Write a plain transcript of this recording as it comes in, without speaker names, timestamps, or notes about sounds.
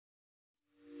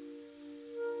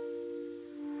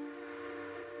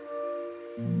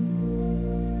How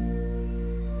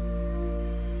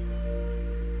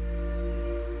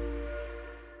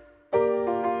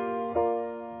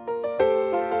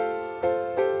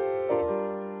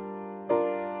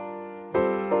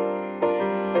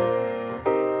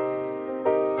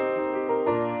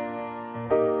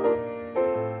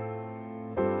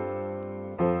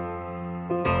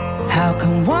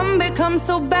can one become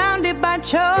so bounded by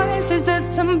choices that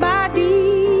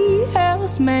somebody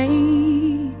else makes?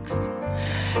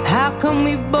 How come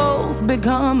we've both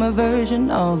become a version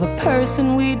of a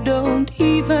person we don't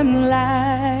even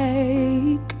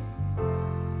like?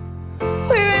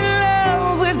 We're in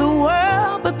love with the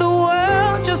world, but the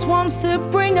world just wants to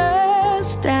bring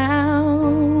us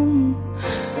down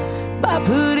by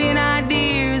putting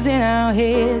ideas in our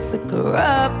heads that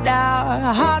corrupt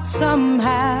our hearts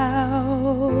somehow.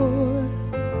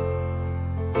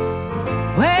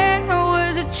 When I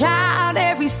was a child,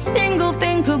 every single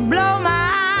thing could blow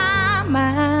my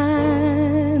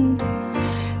mind,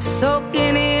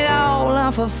 soaking it all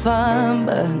up for fun,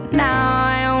 but now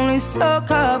I only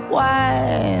soak up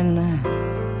wine.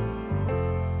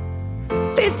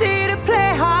 They say to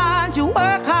play hard, you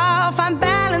work hard, find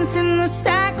balance in the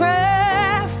sacrifice.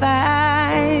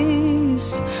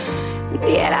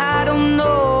 Yet I don't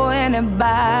know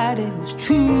anybody who's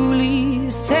truly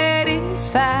satisfied.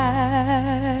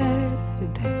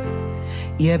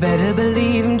 You better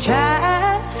believe I'm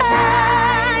trying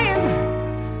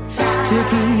to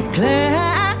keep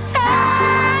climbing,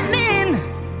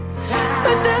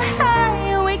 but the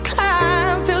higher we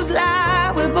climb feels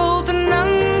like we're both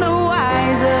none the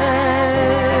wiser.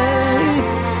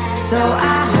 So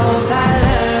I hope I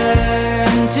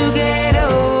learn to get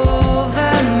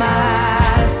over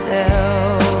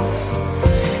myself.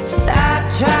 Stop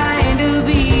trying to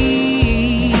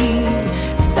be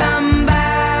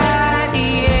somebody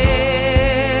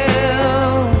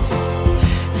else,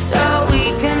 so we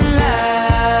can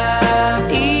love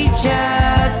each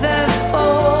other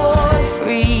for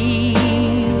free.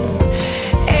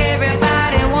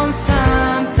 Everybody wants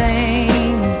something,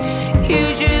 you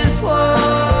just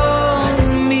want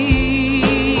me.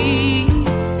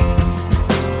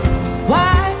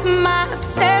 Why am I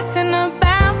obsessing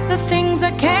about the things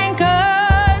I can't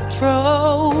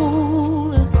control?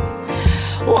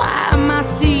 Why am I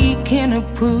seeking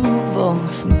approval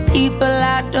from people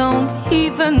I don't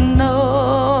even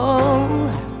know?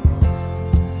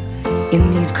 In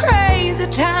these crazy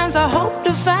times, I hope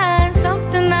to find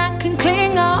something I can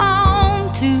cling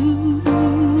on to,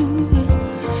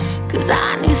 'cause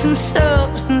I need some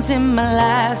substance in my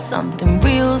life, something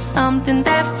real, something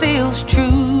that feels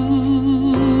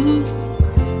true.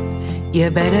 You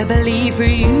better believe for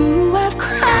you I've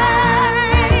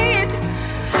cried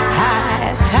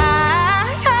high tides,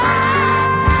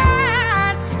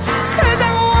 'cause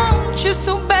I want you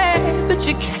so bad, but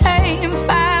you can't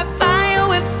fight fire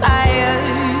with fire.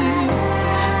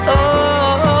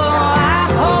 Oh, I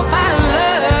hope I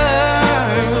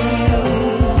learn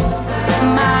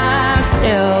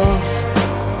myself.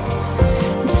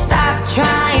 Stop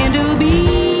trying to be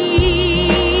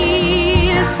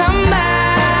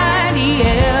somebody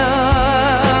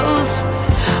else.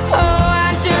 Oh, I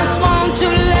just want to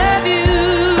love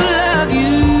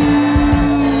you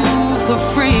for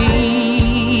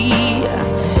free.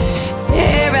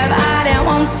 Everybody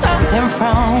wants something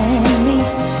from me,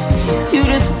 you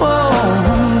just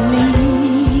want me.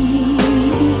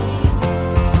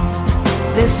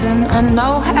 Listen, I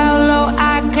know how low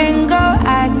I can go,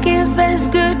 I give as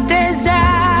good as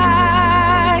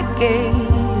I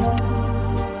get.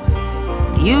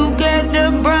 You get the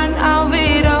brunt of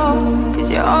it all, 'cause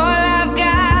you're all I've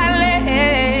got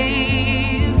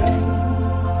left.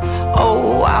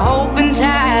 Oh, I hope in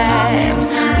time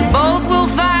we both will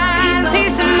find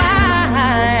peace of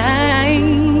mind.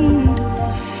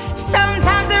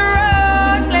 Sometimes the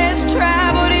road less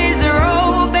traveled is the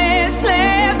road best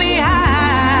left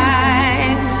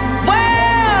behind.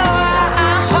 Well,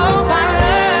 I hope I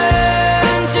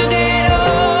learn to get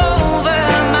over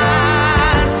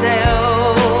myself.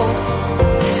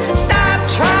 Stop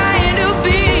trying to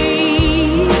be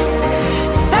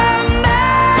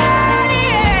somebody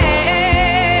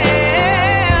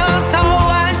else. Oh,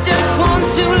 I just want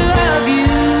to love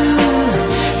you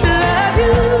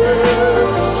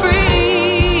for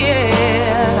free,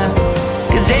 yeah.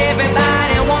 'Cause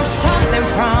everybody wants something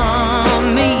from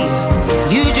me,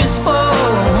 you just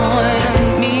want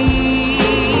me.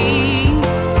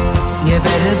 You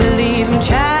better believe I'm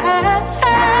trying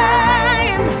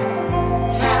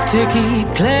to keep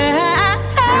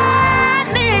climbing,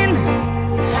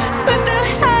 but the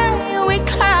higher we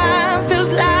climb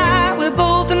feels like we're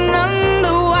both none the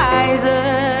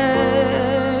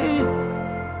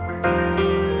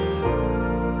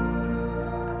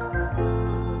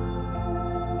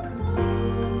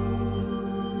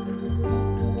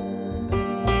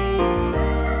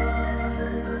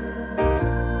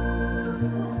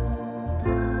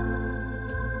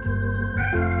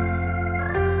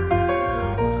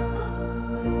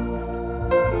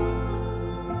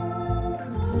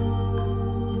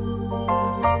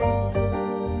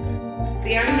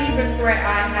regret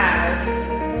I have,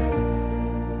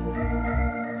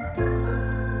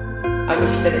 I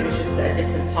wish that it was just at a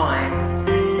different time.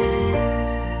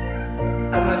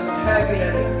 A most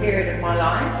turbulent period of my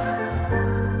life.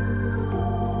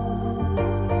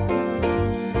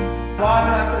 Why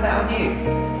would I put that on you?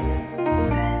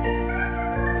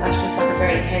 That's just like a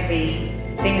very heavy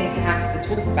thing to have to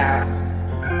talk about.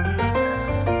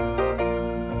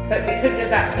 But because of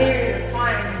that period of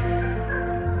time,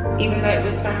 even though it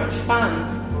was so much fun,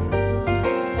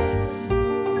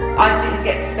 I didn't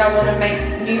get to go on and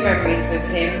make new memories with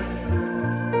him.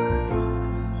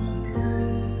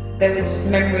 There was just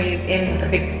memories in a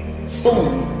big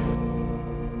storm.